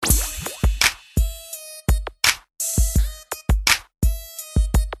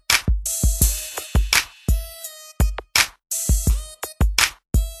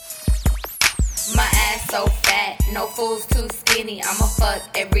so fat, no fools too skinny. I'ma fuck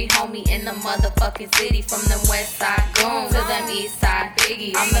every homie in the motherfucking city. From them west side goons to them east side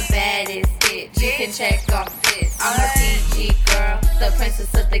biggies. I'm the baddest bitch, you can check off this. I'm a PG girl, the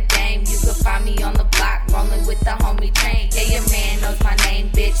princess of the game. You can find me on the block, rolling with the homie chain. Yeah, your man knows my name,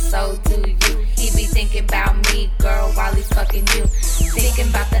 bitch, so do you. He be thinking about me, girl, while he's fucking you. Thinking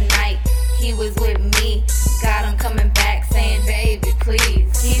about the night he was with me. Got him coming back saying, baby,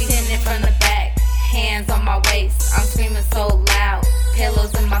 please. He hitting it from the back, hands on my waist. I'm screaming so loud,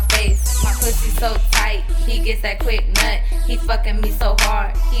 pillows in my face. My pussy so tight, he gets that quick nut. He fucking me so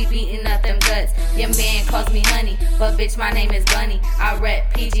hard, he beating up them guts. Your man calls me honey, but bitch, my name is Bunny. I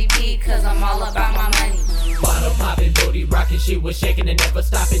rep PGP, cause I'm all about my money. Bottle poppin', booty rockin', she was shaking and never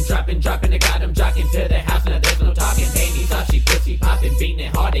stopping. Dropping, I got him jocking to the house, now there's no talking. Panties off, she pussy poppin', beating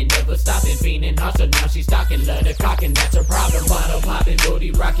it hard and never stopping. Fiending hard, so now she stalking, love the cockin', that's her problem. Bottle poppin',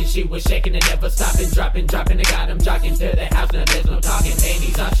 booty rockin', she was shaking and never stopping. Dropping, I got him jocking to the house, now there's no talking.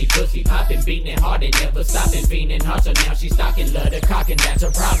 Panties off, she pussy poppin', beating it hard and never stopping. Fiending hard, so now she stalking, love the cockin', that's her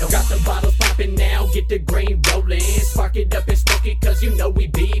problem. Got the bottles poppin' now, get the green rollin'. Spark it up and smoke it, cause you know we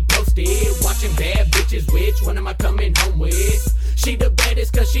be posted. Watching bad bitches, which one am I coming home with? She the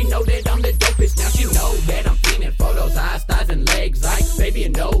baddest cause she know that I'm the dopest. Now she know that I'm feeling photos, eyes, thighs, and legs. Like, baby, you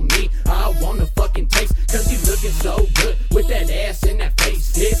know me, I wanna fucking taste. Cause you looking so good with that ass and that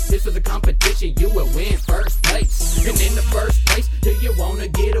face. This was a competition, you will win first place. And in the first place, do you wanna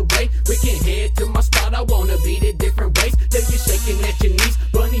get away? We can head to my spot, I wanna beat it different ways. Till you shaking at your knees,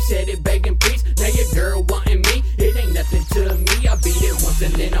 Bunny said it begging please. Now your girl wanting me, it ain't nothing to me. I beat it once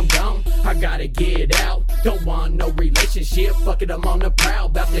and then I'm gone, I gotta get out. Don't want no relationship, fuck it, I'm on the prowl,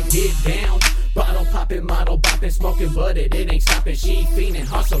 about to get down. Bottle poppin', model boppin', smoking, but it ain't stopping. She fiendin'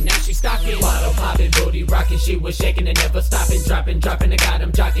 hard, so now she stocking. Bottle poppin', booty rockin', she was shaking and never stopping. Dropping, I got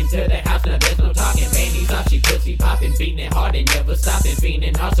him jocking to the house, now there's no talking. Panties off, she pussy poppin', beating it hard and never stopping.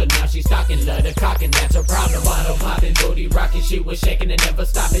 Fiendin' hard, so now she stocking, love the cockin', that's her problem. Bottle poppin', booty rockin', she was shaking and never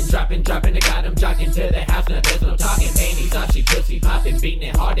stopping. Dropping, I got him jocking to the house, now there's no talking. Panties off, she pussy poppin', beating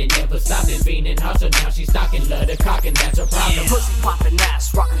it hard and never stopping. Fiendin' hard, so now she stocking, love the cockin', that's her problem. Yeah, pussy poppin'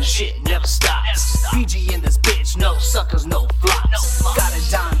 ass, rockin' the shit, never stops. PG in this bitch, no suckers, no flops. Got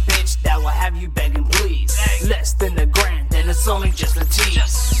a dime bitch that will have you begging please. Less than a grand, then it's only just a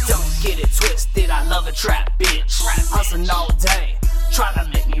tease. Don't get it twisted, I love a trap bitch. Hustling all day,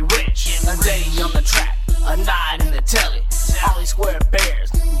 tryna make me rich. A day on the track, a night in the telly. All these square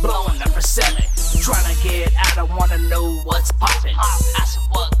bears, blowing up for selling. Tryna get out, I wanna know what's poppin'. I said,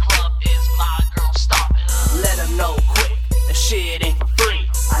 what club is my girl stoppin'? Let them know quick, the shit ain't for free.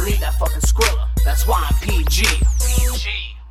 I need that fucking Skrilla, that's why I'm PG.